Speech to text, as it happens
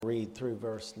read through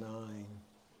verse 9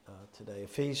 today.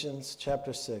 Ephesians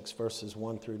chapter 6, verses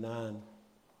 1 through 9.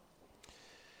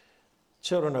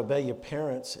 Children, obey your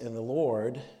parents in the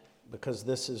Lord, because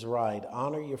this is right.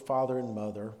 Honor your father and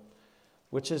mother,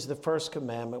 which is the first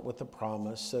commandment with a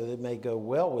promise, so that it may go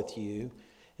well with you,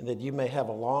 and that you may have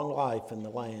a long life in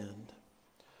the land.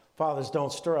 Fathers,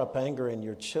 don't stir up anger in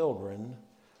your children,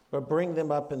 but bring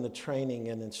them up in the training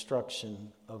and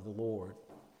instruction of the Lord.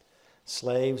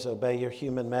 Slaves, obey your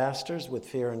human masters with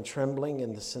fear and trembling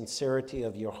in the sincerity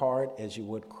of your heart as you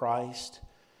would Christ.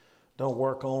 Don't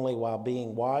work only while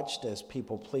being watched as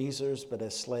people pleasers, but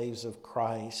as slaves of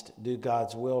Christ. Do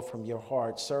God's will from your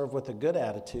heart. Serve with a good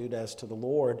attitude as to the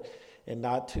Lord and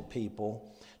not to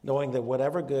people, knowing that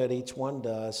whatever good each one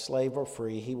does, slave or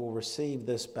free, he will receive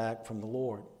this back from the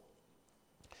Lord.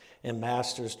 And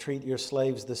masters, treat your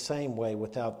slaves the same way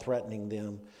without threatening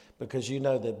them, because you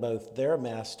know that both their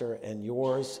master and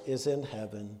yours is in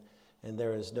heaven, and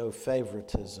there is no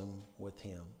favoritism with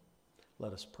him.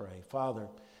 Let us pray. Father,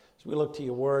 as we look to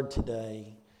your word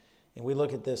today, and we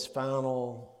look at this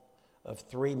final of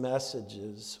 3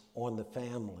 messages on the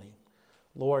family,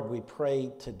 Lord, we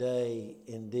pray today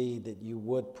indeed that you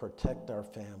would protect our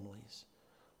families.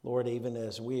 Lord, even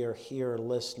as we are here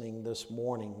listening this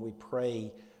morning, we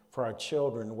pray for our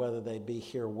children, whether they be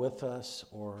here with us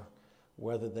or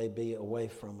whether they be away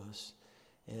from us.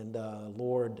 And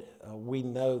Lord, we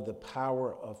know the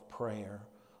power of prayer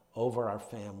over our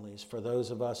families. For those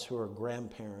of us who are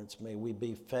grandparents, may we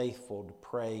be faithful to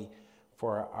pray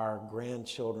for our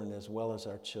grandchildren as well as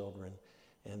our children,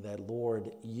 and that, Lord,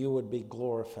 you would be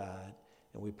glorified.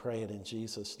 And we pray it in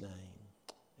Jesus' name.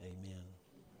 Amen.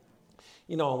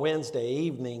 You know, on Wednesday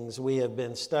evenings, we have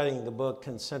been studying the book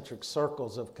Concentric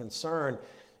Circles of Concern.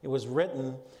 It was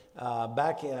written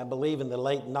back, I believe, in the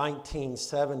late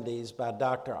 1970s by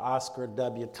Dr. Oscar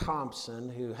W. Thompson,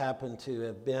 who happened to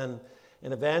have been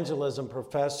an evangelism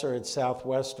professor at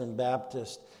Southwestern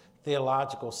Baptist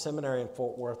Theological Seminary in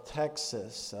Fort Worth,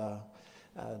 Texas.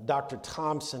 Dr.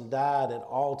 Thompson died at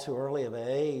all too early of an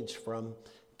age from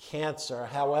cancer.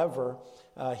 However,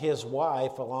 his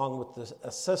wife, along with the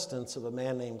assistance of a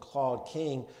man named Claude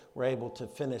King, were able to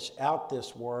finish out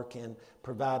this work and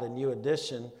provide a new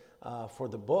edition for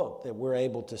the book that we're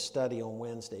able to study on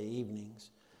Wednesday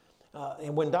evenings.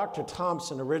 And when Dr.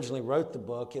 Thompson originally wrote the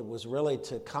book, it was really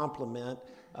to complement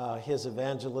his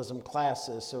evangelism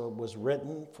classes. So it was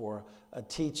written for a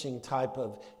teaching type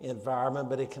of environment,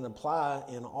 but it can apply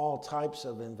in all types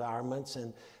of environments.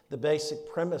 And the basic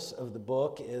premise of the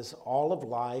book is all of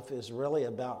life is really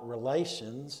about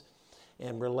relations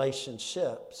and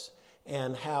relationships,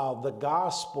 and how the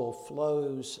gospel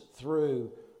flows through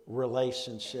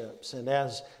relationships. And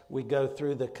as we go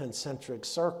through the concentric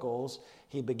circles,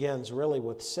 he begins really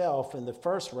with self. And the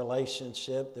first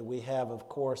relationship that we have, of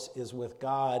course, is with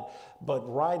God. But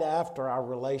right after our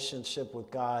relationship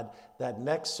with God, that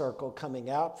next circle coming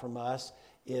out from us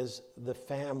is the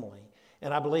family.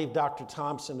 And I believe Dr.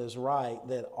 Thompson is right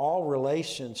that all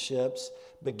relationships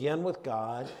begin with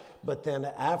God, but then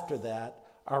after that,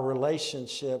 our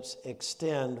relationships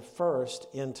extend first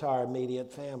into our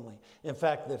immediate family. In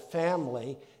fact, the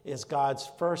family is God's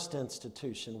first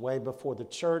institution. Way before the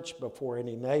church, before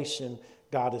any nation,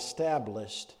 God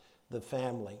established the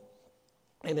family.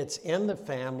 And it's in the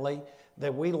family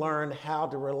that we learn how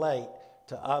to relate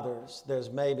to others. There's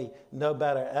maybe no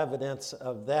better evidence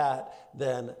of that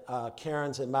than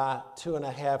Karen's and my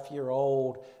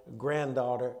 2.5-year-old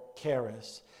granddaughter,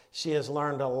 Karis. She has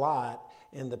learned a lot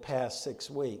in the past 6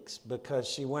 weeks, because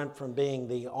she went from being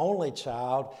the only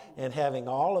child and having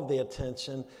all of the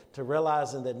attention to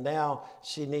realizing that now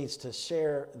she needs to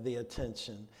share the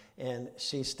attention. And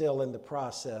she's still in the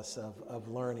process of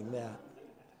learning that.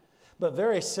 But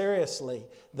very seriously,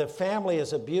 the family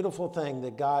is a beautiful thing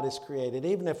that God has created.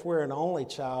 Even if we're an only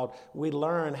child, we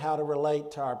learn how to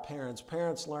relate to our parents.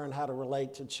 Parents learn how to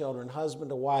relate to children,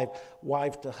 husband to wife,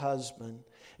 wife to husband.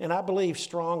 And I believe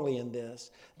strongly in this,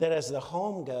 that as the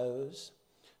home goes,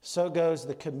 so goes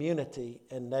the community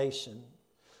and nation.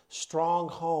 Strong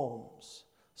homes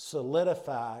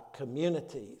solidify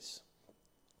communities.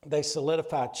 They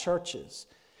solidify churches.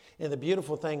 And the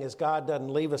beautiful thing is God doesn't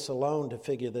leave us alone to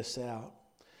figure this out.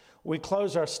 We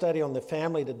close our study on the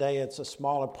family today. It's a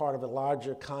smaller part of a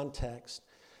larger context.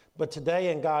 But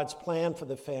today in God's plan for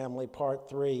the family, part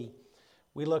 3,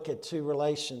 we look at 2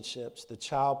 relationships, the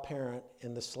child parent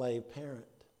and the slave parent,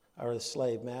 or the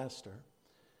slave master.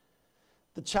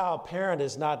 The child parent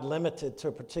is not limited to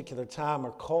a particular time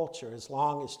or culture. As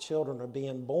long as children are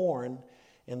being born,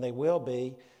 and they will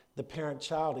be, the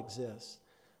parent-child exists.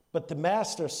 But the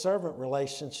master-servant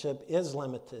relationship is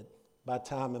limited. by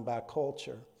time and by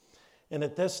culture. And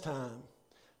at this time,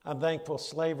 I'm thankful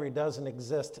slavery doesn't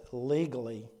exist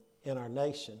legally in our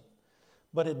nation,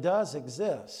 but it does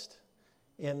exist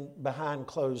behind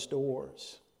closed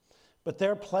doors. But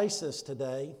there are places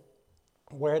today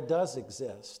where it does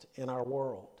exist in our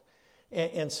world.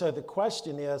 And so the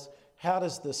question is, how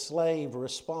does the slave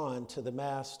respond to the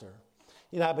master?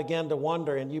 You know, I began to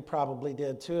wonder, and you probably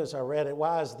did too as I read it,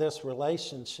 why is this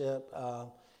relationship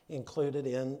included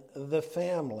in the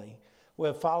family?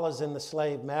 Well, it follows in the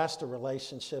slave-master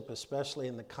relationship, especially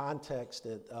in the context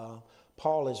that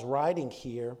Paul is writing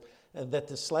here, that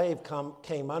the slave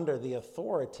came under the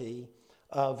authority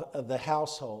of the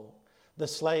household. The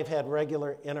slave had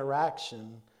regular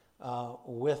interaction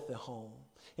with the home.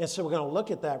 And so we're going to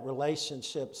look at that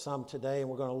relationship some today, and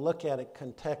we're going to look at it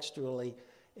contextually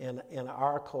in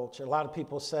our culture. A lot of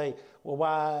people say, well,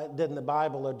 why didn't the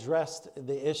Bible address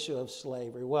the issue of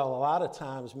slavery? Well, a lot of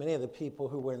times, many of the people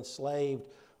who were enslaved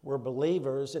were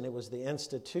believers, and it was the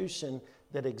institution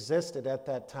that existed at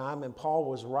that time. And Paul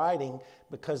was writing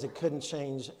because it couldn't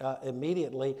change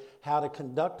immediately how to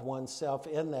conduct oneself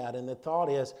in that. And the thought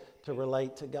is to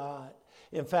relate to God.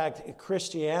 In fact,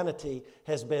 Christianity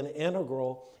has been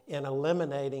integral in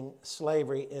eliminating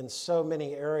slavery in so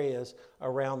many areas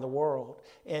around the world.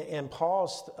 And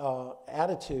Paul's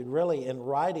attitude really in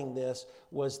writing this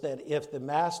was that if the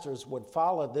masters would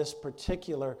follow this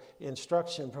particular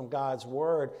instruction from God's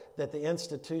word, that the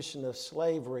institution of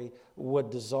slavery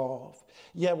would dissolve.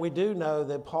 Yet we do know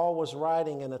that Paul was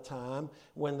writing in a time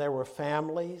when there were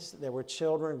families, there were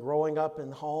children growing up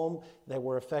in home, they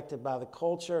were affected by the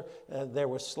culture, there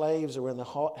were slaves who were in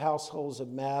the households of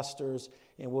masters,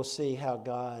 and we'll see how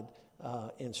God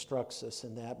instructs us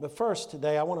in that. But first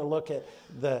today I want to look at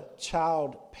the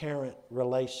child-parent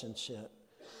relationship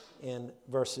in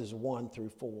verses 1 through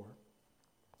 4.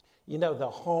 You know, the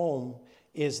home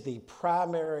is the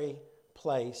primary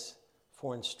place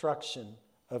for instruction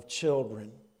of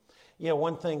children. You know,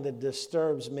 one thing that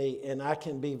disturbs me, and I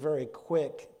can be very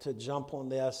quick to jump on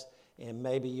this, and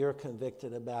maybe you're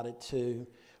convicted about it too,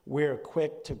 we're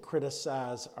quick to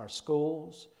criticize our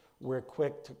schools, we're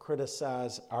quick to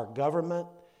criticize our government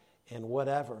and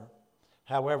whatever.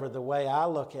 However, the way I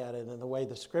look at it and the way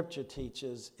the scripture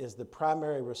teaches is the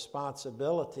primary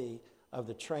responsibility of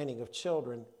the training of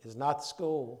children is not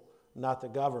school, not the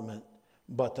government,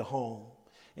 but the home.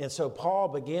 And so Paul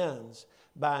begins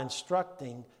by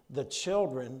instructing the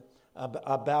children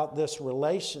about this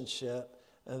relationship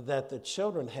that the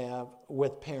children have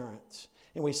with parents.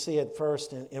 And we see it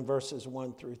first in verses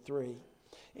 1 through 3.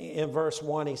 In verse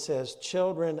 1, he says,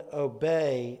 children,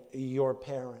 obey your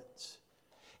parents.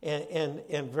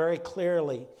 And very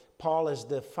clearly, Paul is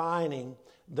defining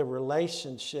the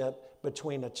relationship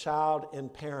between a child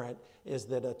and parent is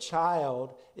that a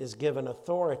child is given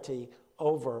authority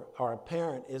over, or a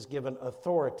parent is given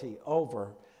authority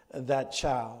over that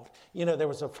child. You know, there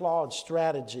was a flawed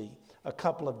strategy a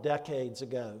couple of decades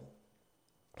ago,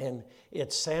 and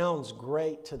it sounds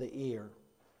great to the ear,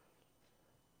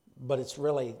 but it's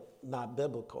really not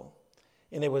biblical.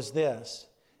 And it was this: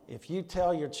 if you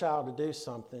tell your child to do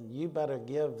something, you better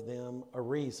give them a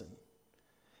reason.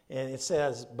 And it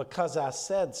says, because I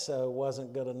said so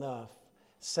wasn't good enough.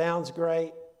 Sounds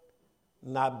great,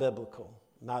 not biblical.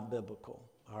 Not biblical,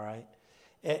 all right?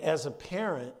 As a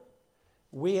parent,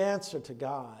 we answer to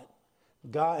God,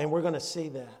 and we're going to see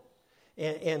that.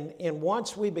 And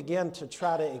once we begin to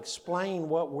try to explain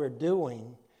what we're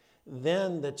doing,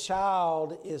 then the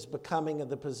child is becoming in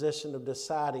the position of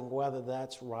deciding whether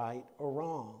that's right or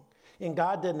wrong. And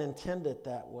God didn't intend it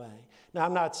that way. Now,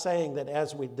 I'm not saying that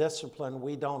as we discipline,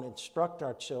 we don't instruct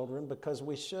our children, because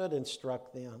we should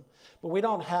instruct them. But we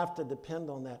don't have to depend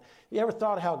on that. You ever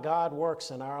thought how God works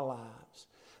in our lives?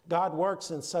 God works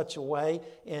in such a way,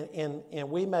 and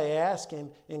we may ask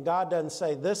him, and God doesn't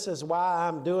say, this is why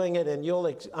I'm doing it, and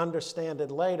you'll understand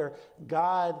it later.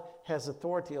 God has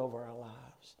authority over our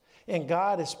lives. And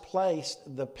God has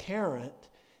placed the parent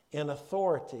in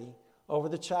authority over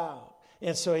the child.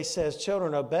 And so he says,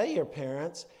 children, obey your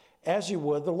parents as you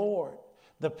would the Lord.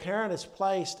 The parent is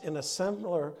placed in a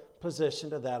similar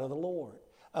position to that of the Lord,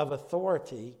 of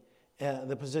authority,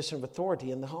 the position of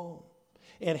authority in the home.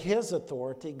 And his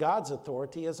authority, God's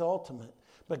authority, is ultimate.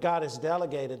 But God has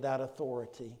delegated that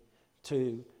authority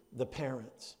to the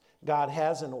parents. God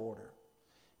has an order.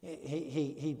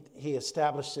 He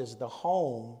establishes the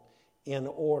home in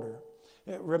order.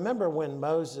 Remember when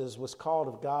Moses was called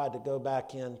of God to go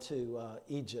back into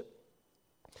Egypt.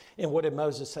 And what did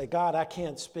Moses say? God, I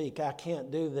can't speak. I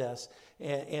can't do this.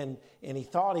 And he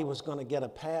thought he was going to get a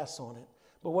pass on it.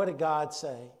 But what did God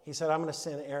say? He said, I'm going to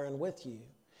send Aaron with you.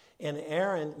 And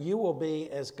Aaron, you will be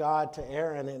as God to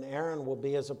Aaron, and Aaron will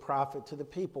be as a prophet to the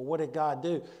people. What did God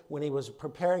do? When he was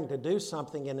preparing to do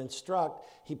something and instruct,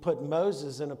 he put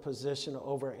Moses in a position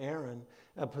over Aaron,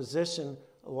 a position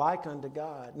like unto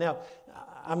God. Now,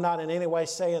 I'm not in any way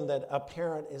saying that a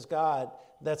parent is God.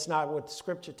 That's not what the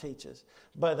Scripture teaches.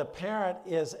 But a parent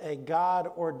is a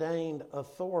God-ordained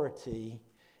authority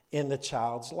in the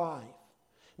child's life.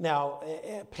 Now,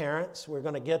 parents, we're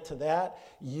going to get to that.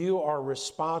 You are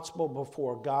responsible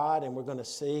before God, and we're going to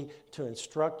see to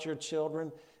instruct your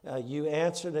children. You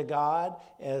answer to God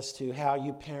as to how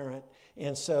you parent.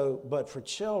 And so, but for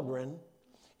children,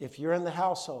 if you're in the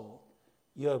household,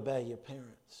 you obey your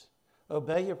parents.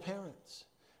 Obey your parents.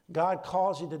 God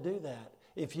calls you to do that.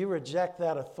 If you reject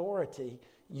that authority,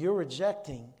 you're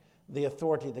rejecting the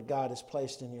authority that God has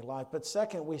placed in your life. But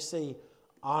second, we see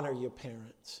honor your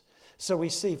parents. So we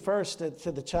see first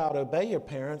to the child, obey your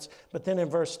parents. But then in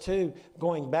verse 2,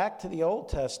 going back to the Old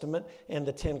Testament and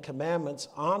the Ten Commandments,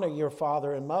 honor your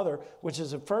father and mother, which is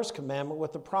the first commandment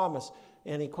with the promise.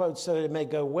 And he quotes, so that it may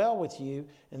go well with you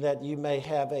and that you may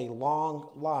have a long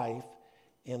life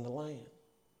in the land.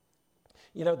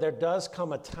 You know, there does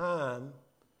come a time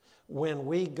when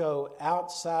we go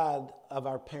outside of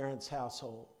our parents'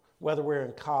 household, whether we're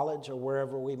in college or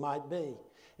wherever we might be.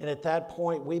 And at that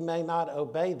point, we may not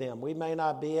obey them. We may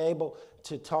not be able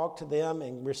to talk to them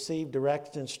and receive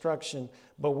direct instruction,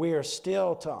 but we are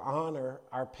still to honor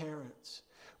our parents.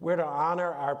 We're to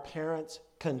honor our parents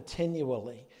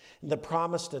continually. The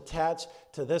promise attached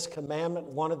to this commandment,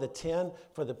 one of the 10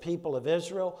 for the people of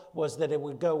Israel, was that it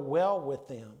would go well with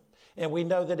them. And we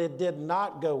know that it did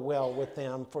not go well with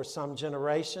them for some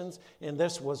generations. And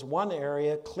this was one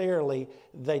area clearly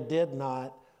they did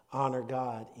not honor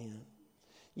God in.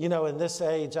 You know, in this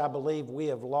age, I believe we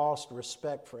have lost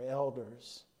respect for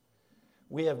elders.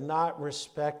 We have not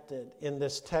respected in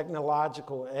this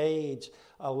technological age.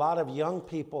 A lot of young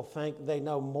people think they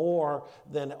know more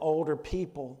than older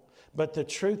people. But the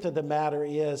truth of the matter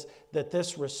is that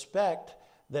this respect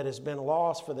that has been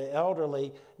lost for the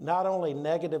elderly not only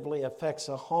negatively affects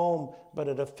a home, but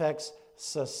it affects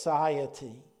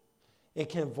society. It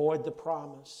can void the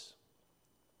promise.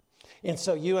 And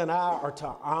so you and I are to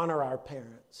honor our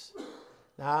parents.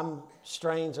 Now, I'm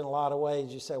strange in a lot of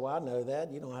ways. You say, well, I know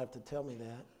that. You don't have to tell me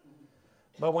that.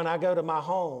 But when I go to my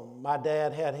home, my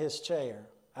dad had his chair.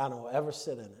 I don't ever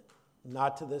sit in it.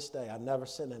 Not to this day. I never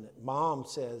sit in it. Mom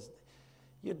says,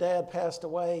 your dad passed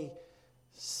away,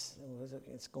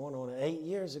 it's going on 8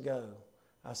 years ago.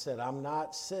 I said, I'm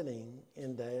not sitting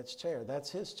in Dad's chair.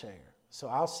 That's his chair. So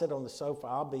I'll sit on the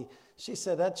sofa. She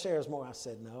said, that chair is more. I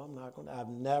said, no, I'm not going to. I've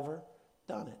never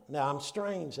done it. Now, I'm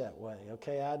strange that way,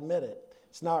 okay? I admit it.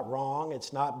 It's not wrong.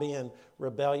 It's not being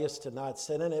rebellious to not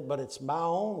sit in it, but it's my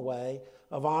own way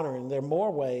of honoring. There are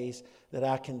more ways that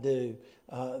I can do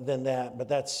than that, but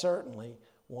that's certainly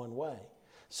one way.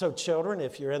 So children,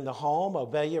 if you're in the home,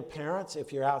 obey your parents.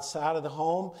 If you're outside of the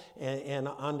home and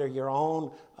under your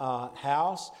own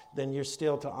house, then you're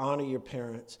still to honor your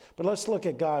parents. But let's look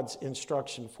at God's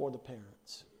instruction for the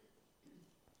parents.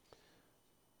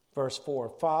 Verse 4,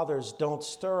 fathers, don't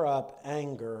stir up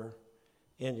anger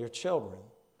in your children,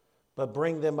 but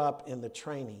bring them up in the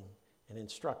training and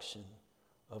instruction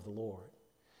of the Lord.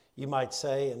 You might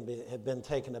say, and have been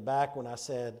taken aback when I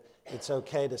said, it's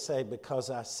okay to say, because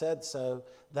I said so.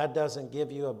 That doesn't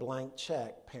give you a blank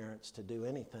check, parents, to do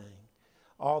anything.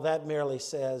 All that merely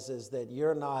says is that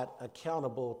you're not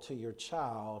accountable to your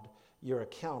child, you're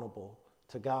accountable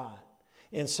to God.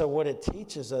 And so what it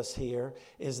teaches us here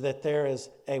is that there is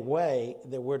a way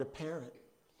that we're to parent.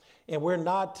 And we're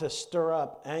not to stir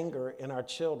up anger in our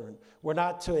children. We're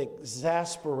not to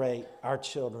exasperate our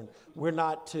children. We're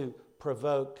not to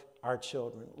provoke our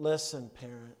children. Listen,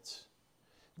 parents,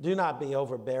 do not be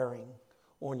overbearing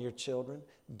on your children.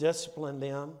 Discipline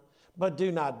them, but do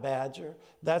not badger.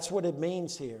 That's what it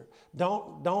means here.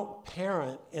 Don't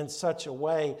parent in such a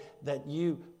way that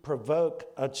you provoke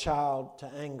a child to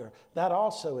anger. That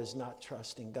also is not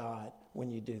trusting God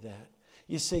when you do that.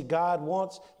 You see, God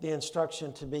wants the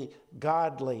instruction to be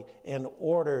godly and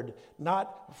ordered,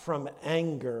 not from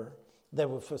anger that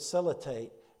would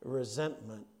facilitate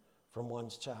resentment from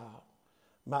one's child.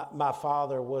 My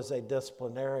father was a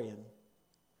disciplinarian,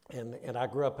 and I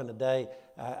grew up in a day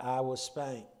I was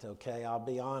spanked, okay, I'll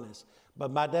be honest.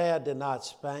 But my dad did not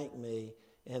spank me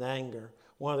in anger.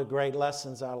 One of the great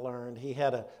lessons I learned, he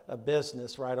had a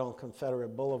business right on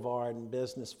Confederate Boulevard and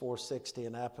Business 460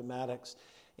 in Appomattox,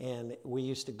 and we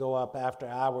used to go up after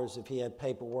hours if he had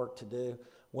paperwork to do.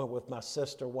 Went with my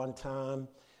sister one time.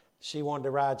 She wanted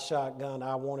to ride shotgun.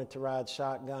 I wanted to ride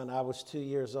shotgun. I was 2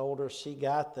 years older. She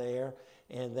got there,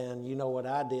 And then you know what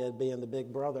I did, being the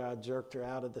big brother, I jerked her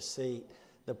out of the seat.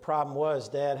 The problem was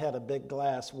Dad had a big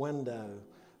glass window,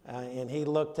 and he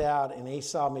looked out and he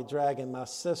saw me dragging my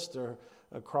sister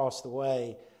across the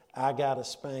way. I got a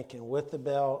spanking with the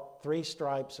belt, 3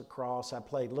 stripes across. I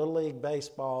played Little League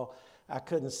baseball. I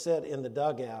couldn't sit in the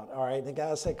dugout, all right? And the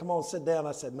guy said, come on, sit down.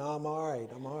 I said, no, I'm all right.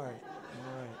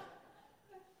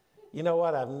 You know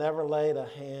what? I've never laid a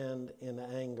hand in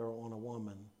anger on a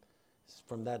woman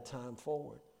from that time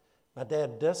forward. My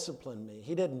dad disciplined me.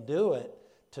 He didn't do it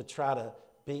to try to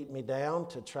beat me down,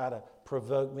 to try to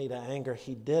provoke me to anger.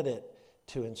 He did it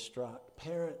to instruct.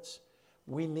 Parents,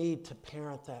 we need to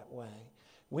parent that way.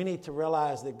 We need to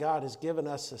realize that God has given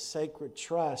us a sacred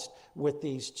trust with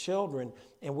these children,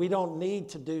 and we don't need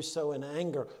to do so in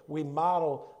anger. We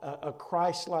model a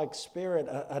Christ-like spirit,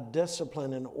 a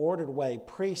disciplined and ordered way,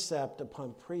 precept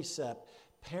upon precept.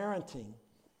 Parenting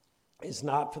is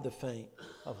not for the faint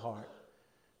of heart.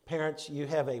 Parents, you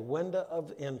have a window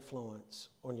of influence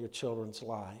on your children's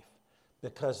life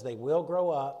because they will grow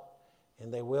up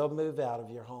and they will move out of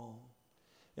your home.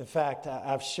 In fact,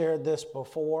 I've shared this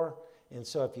before, and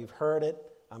so if you've heard it,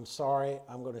 I'm sorry,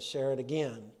 I'm going to share it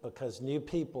again because new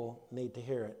people need to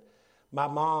hear it. My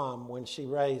mom, when she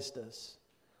raised us,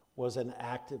 was an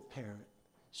active parent.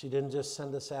 She didn't just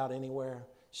send us out anywhere.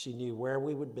 She knew where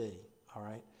we would be, all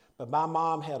right? But my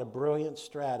mom had a brilliant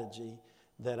strategy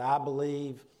that I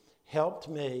believe helped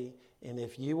me, and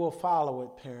if you will follow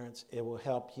it, parents, it will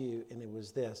help you, and it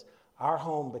was this. Our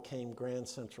home became Grand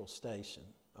Central Station,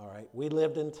 all right? We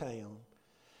lived in town.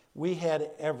 We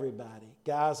had everybody.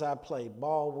 Guys I played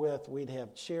ball with, we'd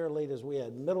have cheerleaders, we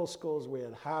had middle schools, we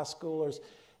had high schoolers.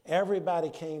 Everybody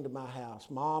came to my house.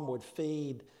 Mom would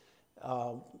feed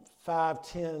 5,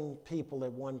 10 people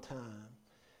at one time.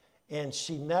 And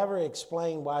she never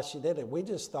explained why she did it. We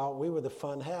just thought we were the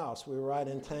fun house. We were right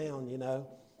in town, you know.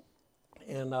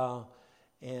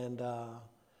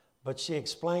 But she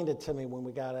explained it to me when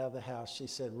we got out of the house. She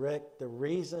said, Rick, the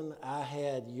reason I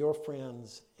had your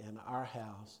friends in our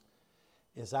house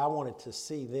is I wanted to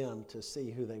see them to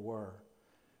see who they were.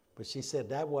 But she said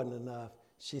that wasn't enough.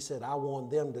 She said, I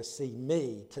want them to see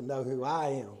me to know who I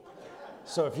am.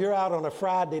 So if you're out on a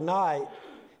Friday night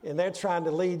and they're trying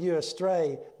to lead you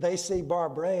astray, they see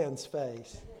Barbara Ann's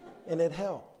face, and it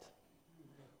helped.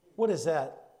 What does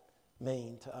that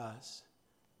mean to us?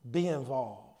 Be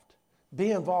involved.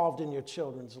 Be involved in your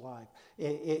children's life.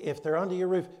 If they're under your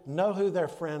roof, know who their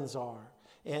friends are.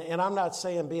 And I'm not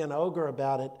saying be an ogre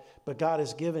about it, but God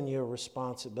has given you a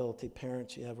responsibility.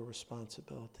 Parents, you have a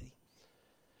responsibility.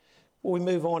 Well, we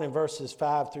move on in verses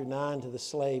 5 through 9 to the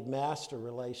slave-master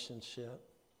relationship.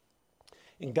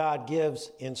 And God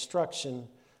gives instruction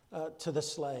to the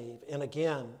slave. And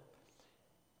again,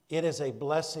 it is a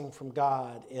blessing from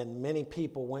God, and many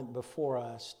people went before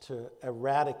us to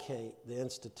eradicate the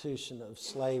institution of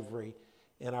slavery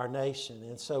in our nation.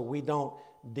 And so we don't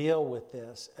deal with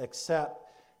this,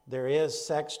 except there is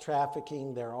sex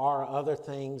trafficking. There are other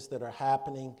things that are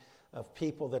happening of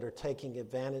people that are taking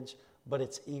advantage, but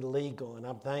it's illegal, and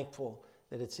I'm thankful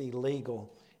that it's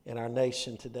illegal in our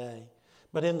nation today.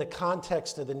 But in the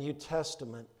context of the New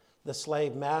Testament, the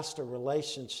slave-master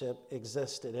relationship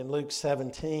existed. In Luke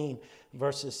 17,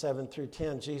 verses 7 through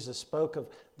 10, Jesus spoke of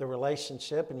the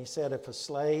relationship, and he said if a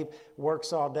slave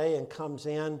works all day and comes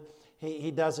in,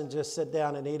 he doesn't just sit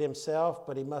down and eat himself,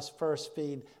 but he must first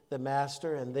feed the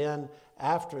master, and then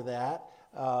after that,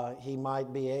 he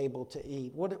might be able to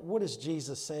eat. What is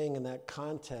Jesus saying in that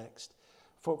context?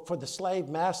 For the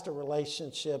slave-master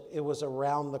relationship, it was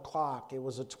around the clock. It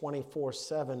was a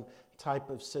 24/7 type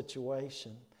of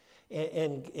situation.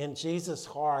 And Jesus'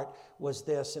 heart was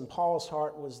this, and Paul's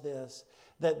heart was this,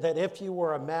 that if you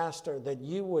were a master, that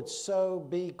you would so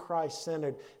be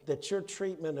Christ-centered that your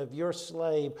treatment of your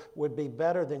slave would be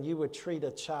better than you would treat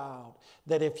a child.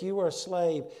 That if you were a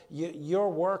slave, your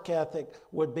work ethic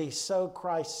would be so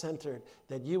Christ-centered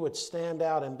that you would stand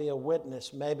out and be a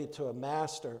witness maybe to a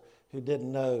master who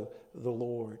didn't know the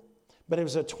Lord. But it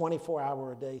was a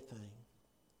 24-hour-a-day thing.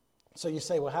 So you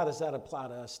say, well, how does that apply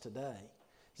to us today?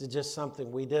 Is it just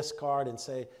something we discard and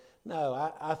say, no,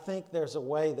 I think there's a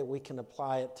way that we can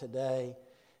apply it today,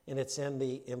 and it's in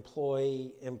the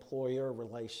employee-employer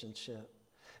relationship.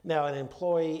 Now, an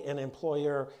employee and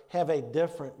employer have a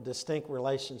different, distinct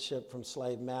relationship from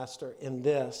slave-master in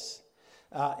this.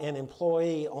 An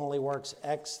employee only works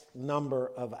X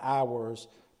number of hours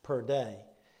per day.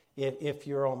 If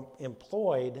you're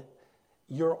employed,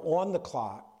 you're on the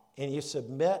clock, and you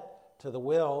submit to the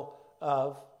will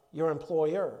of your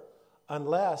employer,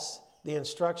 unless the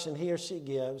instruction he or she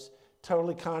gives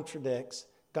totally contradicts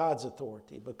God's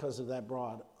authority because of that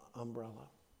broad umbrella.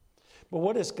 But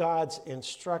what is God's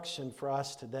instruction for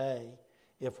us today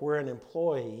if we're an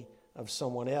employee of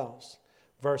someone else?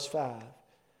 Verse 5,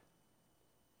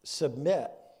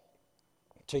 submit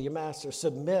to your master.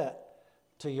 Submit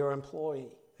to your employer.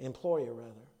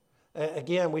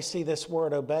 Again, we see this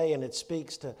word obey, and it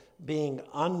speaks to being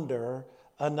under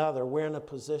another. We're in a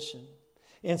position.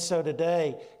 And so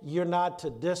today, you're not to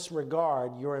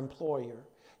disregard your employer.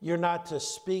 You're not to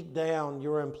speak down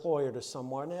your employer to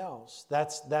someone else.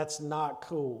 That's not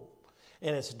cool.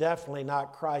 And it's definitely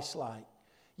not Christ-like.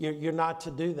 You're not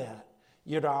to do that.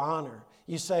 You're to honor.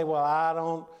 You say, well, I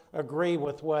don't agree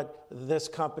with what this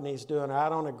company is doing. I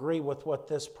don't agree with what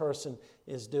this person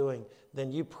is doing.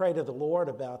 Then you pray to the Lord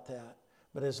about that.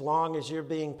 But as long as you're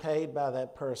being paid by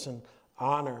that person,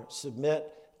 honor,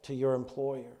 submit to your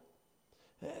employer.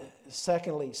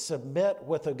 Secondly, submit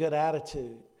with a good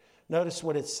attitude. Notice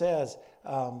what it says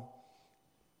at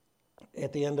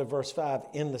the end of verse 5.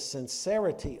 In the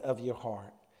sincerity of your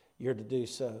heart, you're to do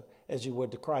so as you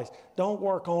would to Christ. Don't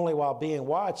work only while being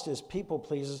watched as people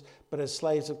pleasers, but as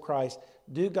slaves of Christ.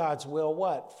 Do God's will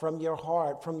what? From your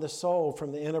heart, from the soul,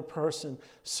 from the inner person.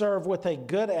 Serve with a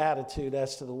good attitude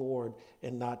as to the Lord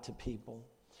and not to people.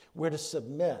 We're to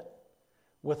submit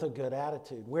with a good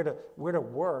attitude. We're to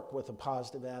work with a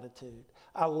positive attitude.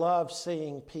 I love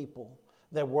seeing people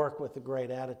that work with a great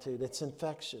attitude. It's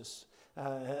infectious.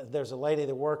 There's a lady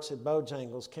that works at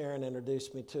Bojangles, Karen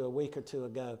introduced me to a week or two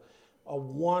ago. A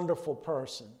wonderful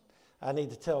person. I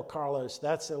need to tell Carlos,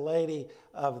 that's a lady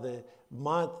of the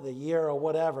month, the year, or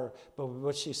whatever,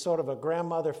 but she's sort of a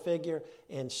grandmother figure,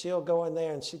 and she'll go in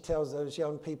there and she tells those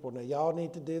young people, now y'all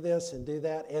need to do this and do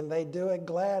that, and they do it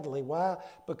gladly. Why?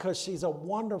 Because she's a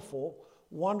wonderful,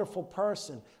 wonderful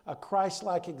person, a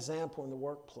Christ-like example in the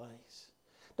workplace.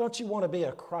 Don't you want to be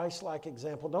a Christ-like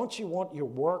example? Don't you want your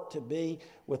work to be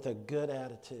with a good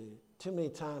attitude? Too many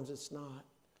times it's not.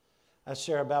 I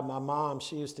share about my mom.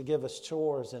 She used to give us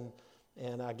chores,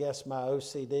 and I guess my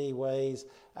OCD ways,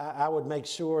 I would make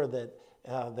sure that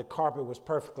the carpet was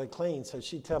perfectly clean. So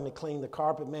she'd tell me, clean the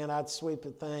carpet. Man, I'd sweep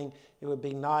the thing. It would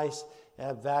be nice.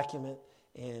 I'd vacuum it.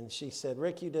 And she said,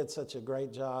 Rick, you did such a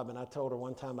great job. And I told her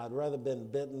one time I'd rather been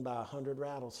bitten by 100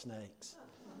 rattlesnakes.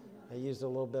 I used a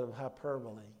little bit of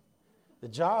hyperbole. The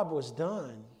job was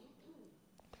done,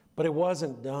 but it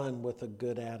wasn't done with a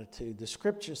good attitude. The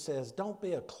scripture says, don't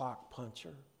be a clock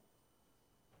puncher.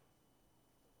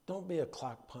 Don't be a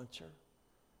clock puncher.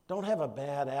 Don't have a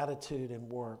bad attitude in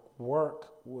work. Work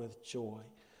with joy.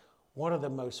 One of the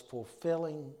most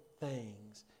fulfilling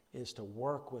things is to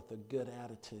work with a good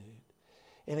attitude.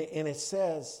 And it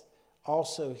says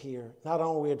also here, not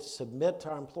only are we to submit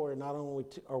to our employer, not only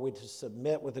are we to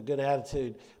submit with a good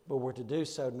attitude, but we're to do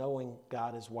so knowing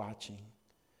God is watching.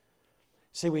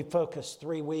 See, we focused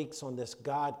 3 weeks on this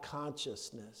God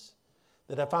consciousness,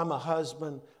 that if I'm a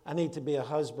husband, I need to be a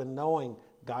husband knowing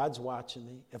God's watching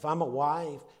me. If I'm a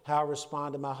wife, how I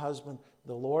respond to my husband,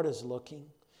 the Lord is looking.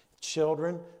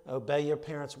 Children, obey your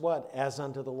parents what? As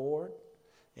unto the Lord.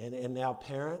 And now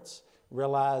parents,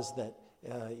 realize that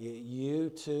you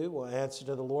too will answer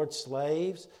to the Lord.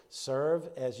 Slaves, serve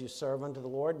as you serve unto the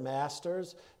Lord.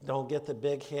 Masters, don't get the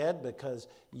big head because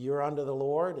you're under the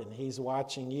Lord and He's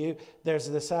watching you. There's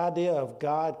this idea of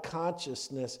God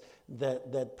consciousness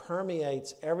that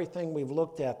permeates everything we've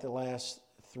looked at the last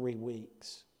 3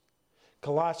 weeks.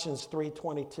 Colossians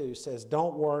 3:22 says,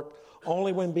 don't work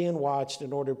only when being watched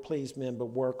in order to please men, but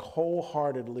work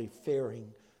wholeheartedly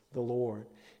fearing the Lord.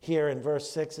 Here in verse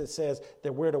 6 it says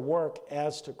that we're to work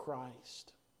as to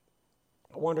Christ.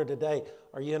 I wonder today,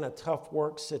 are you in a tough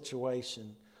work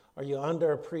situation? Are you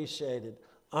underappreciated,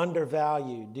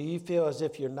 undervalued? Do you feel as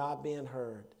if you're not being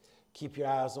heard? Keep your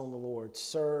eyes on the Lord.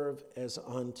 Serve as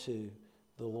unto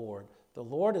the Lord. The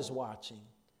Lord is watching,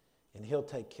 and He'll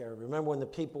take care of it. Remember when the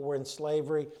people were in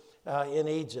slavery in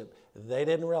Egypt? They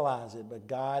didn't realize it, but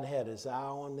God had His eye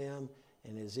on them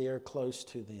and His ear close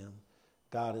to them.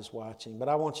 God is watching. But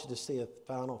I want you to see a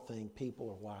final thing. People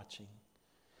are watching.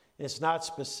 It's not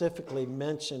specifically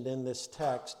mentioned in this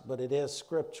text, but it is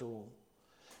scriptural.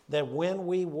 That when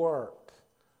we work,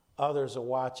 others are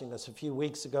watching us. A few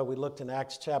weeks ago, we looked in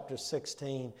Acts chapter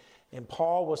 16, and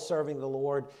Paul was serving the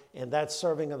Lord, and that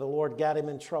serving of the Lord got him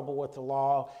in trouble with the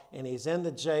law, and he's in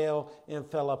the jail in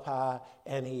Philippi,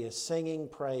 and he is singing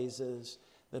praises.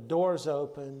 The doors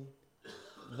open.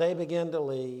 They begin to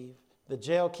leave. The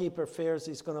jailkeeper fears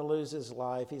he's going to lose his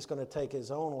life. He's going to take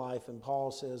his own life. And Paul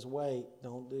says, wait,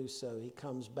 don't do so. He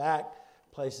comes back,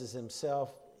 places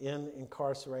himself in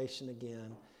incarceration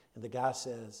again. And the guy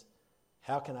says,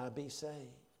 how can I be saved?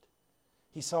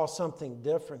 He saw something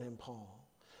different in Paul.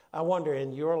 I wonder,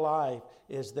 in your life,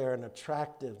 is there an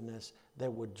attractiveness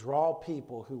that would draw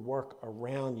people who work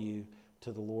around you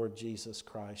to the Lord Jesus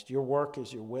Christ? Your work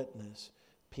is your witness.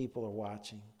 People are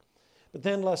watching. But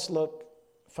then let's look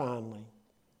finally.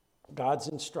 God's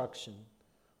instruction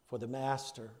for the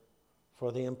master,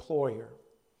 for the employer.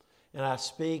 And I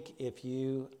speak if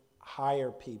you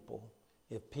hire people,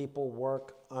 if people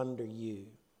work under you.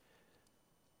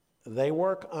 They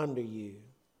work under you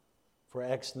for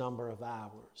X number of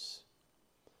hours.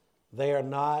 They are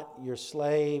not your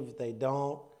slave. They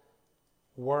don't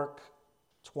work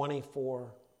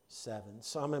 24/7.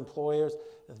 Some employers,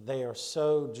 they are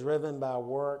so driven by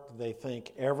work, they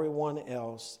think everyone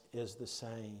else is the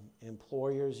same.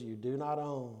 Employers, you do not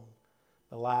own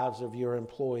the lives of your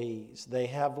employees. They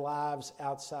have lives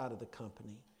outside of the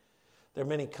company. There are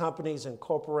many companies and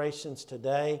corporations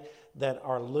today that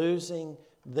are losing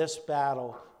this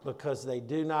battle because they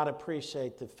do not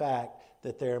appreciate the fact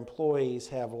that their employees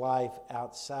have life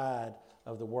outside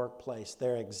of the workplace.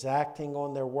 They're exacting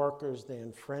on their workers. They're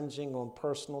infringing on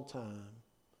personal time.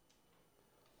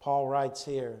 Paul writes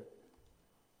here,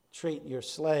 treat your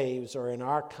slaves, or in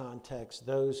our context,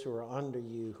 those who are under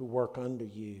you, who work under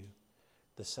you,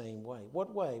 the same way.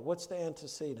 What way? What's the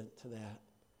antecedent to that?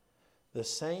 The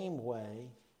same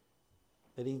way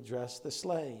that he dressed the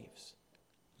slaves.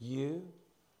 You,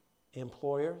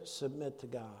 employer, submit to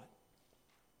God.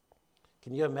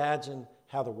 Can you imagine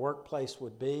how the workplace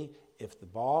would be if the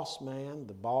boss man,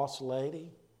 the boss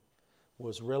lady,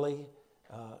 was really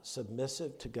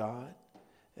submissive to God?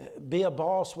 Be a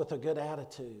boss with a good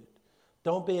attitude.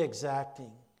 Don't be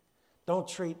exacting. Don't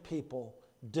treat people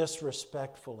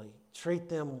disrespectfully. Treat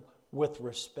them with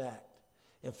respect.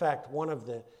 In fact, one of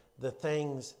the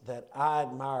things that I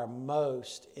admire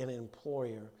most in an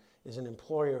employer is an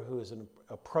employer who is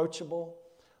approachable,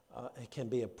 can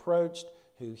be approached,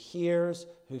 who hears,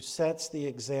 who sets the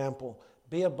example.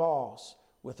 Be a boss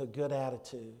with a good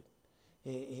attitude.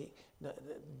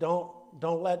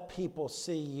 Don't let people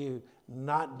see you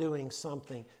not doing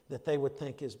something that they would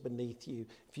think is beneath you.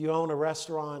 If you own a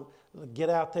restaurant, get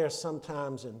out there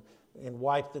sometimes and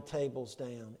wipe the tables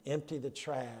down, empty the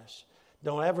trash.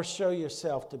 Don't ever show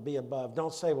yourself to be above.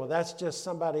 Don't say, well, that's just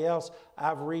somebody else.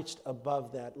 I've reached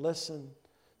above that. Listen,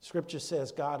 Scripture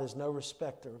says God is no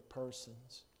respecter of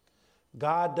persons.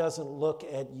 God doesn't look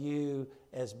at you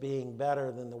as being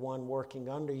better than the one working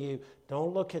under you.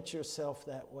 Don't look at yourself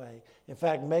that way. In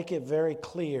fact, make it very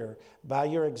clear by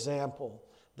your example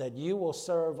that you will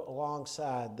serve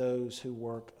alongside those who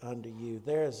work under you.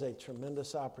 There is a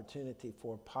tremendous opportunity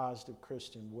for a positive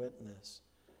Christian witness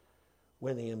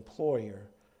when the employer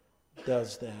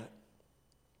does that.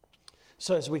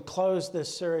 So as we close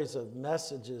this series of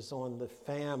messages on the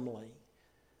family,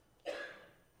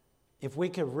 if we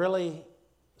could really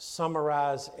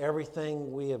summarize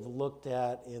everything we have looked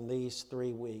at in these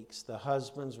 3 weeks, the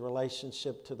husband's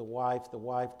relationship to the wife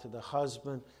to the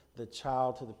husband, the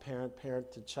child to the parent,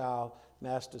 parent to child,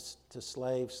 master to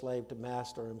slave, slave to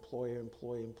master, employer,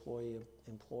 employee, employee,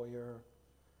 employer,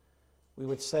 we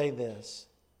would say this: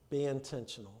 be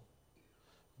intentional.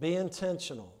 Be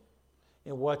intentional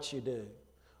in what you do.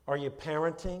 Are you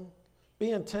parenting?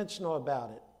 Be intentional about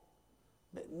it.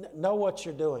 Know what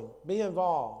you're doing. Be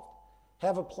involved.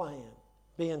 Have a plan.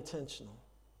 Be intentional.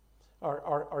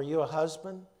 Are you a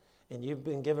husband and you've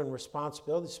been given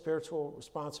responsibility, spiritual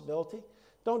responsibility?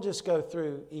 Don't just go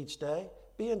through each day.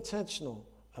 Be intentional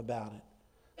about it.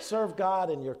 Serve God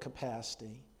in your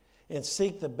capacity and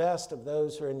seek the best of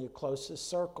those who are in your closest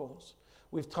circles.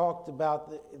 We've talked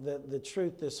about the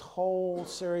truth, this whole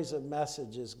series of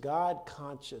messages, God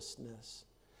consciousness.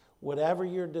 Whatever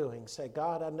you're doing, say,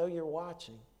 God, I know you're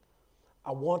watching.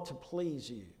 I want to please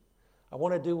you. I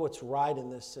want to do what's right in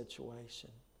this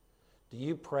situation. Do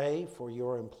you pray for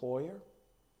your employer?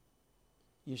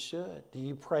 You should. Do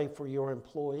you pray for your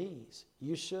employees?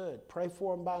 You should. Pray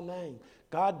for them by name.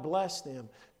 God bless them.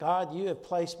 God, you have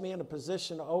placed me in a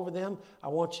position over them. I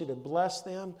want you to bless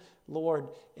them. Lord,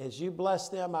 as you bless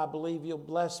them, I believe you'll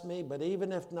bless me. But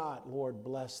even if not, Lord,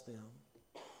 bless them.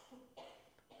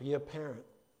 Are you a parent?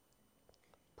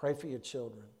 Pray for your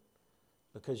children.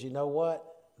 Because you know what?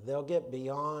 They'll get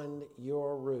beyond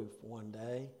your roof one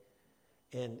day.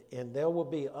 And there will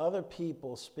be other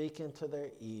people speaking to their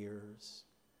ears.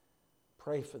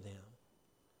 Pray for them.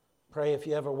 Pray if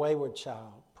you have a wayward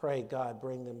child. Pray, God,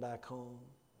 bring them back home.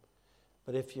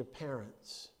 But if you're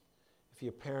parents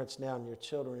now and your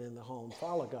children in the home,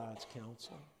 follow God's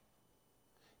counsel.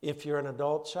 If you're an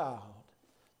adult child,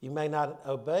 you may not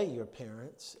obey your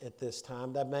parents at this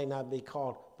time. That may not be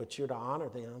called, but you're to honor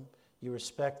them. You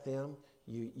respect them.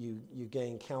 You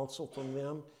gain counsel from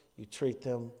them. You treat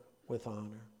them with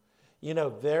honor. You know,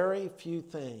 very few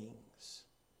things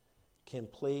can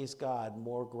please God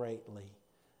more greatly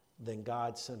than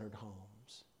God-centered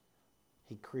homes.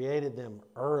 He created them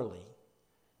early,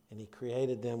 and He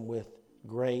created them with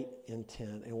great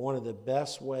intent. And one of the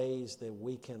best ways that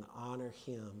we can honor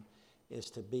Him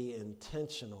is to be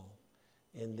intentional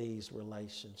in these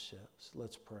relationships.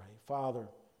 Let's pray. Father,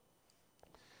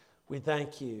 we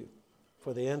thank You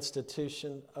for the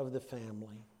institution of the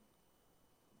family.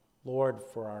 Lord,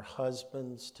 for our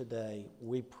husbands today,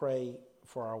 we pray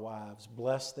for our wives.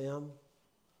 Bless them,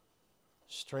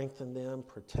 strengthen them,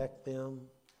 protect them.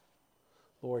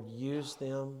 Lord, use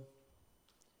them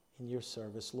in Your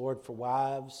service. Lord, for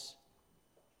wives,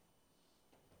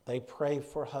 they pray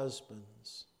for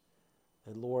husbands,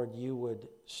 that, Lord, You would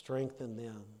strengthen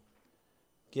them,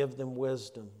 give them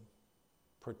wisdom,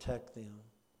 protect them.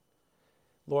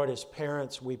 Lord, as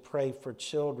parents, we pray for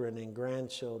children and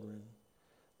grandchildren,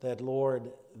 that,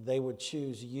 Lord, they would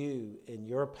choose You in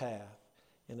Your path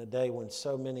in a day when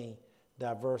so many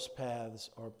diverse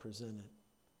paths are presented.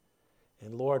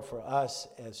 And Lord, for us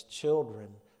as children,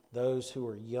 those who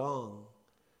are young,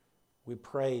 we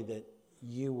pray that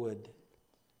You would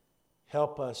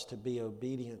help us to be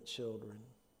obedient children.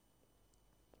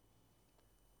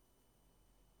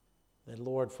 And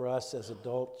Lord, for us as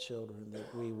adult children,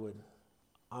 that we would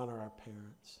honor our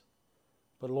parents.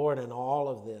 But Lord, in all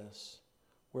of this,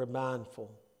 we're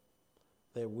mindful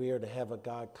that we are to have a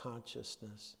God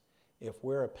consciousness. If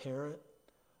we're a parent,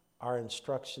 our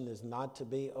instruction is not to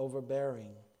be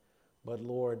overbearing, but,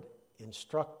 Lord,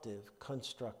 instructive,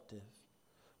 constructive.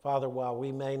 Father, while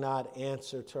we may not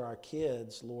answer to our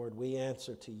kids, Lord, we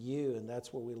answer to You, and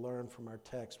that's what we learn from our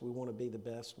text. We want to be the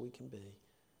best we can be.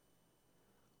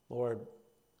 Lord,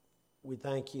 we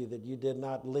thank You that You did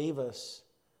not leave us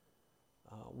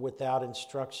without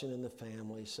instruction in the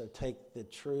family. So take the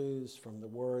truths from the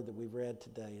word that we've read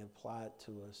today and apply it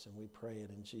to us, and we pray it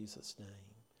in Jesus' name.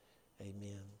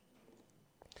 Amen.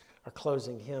 Our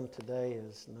closing hymn today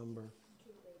is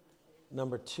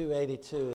number 282.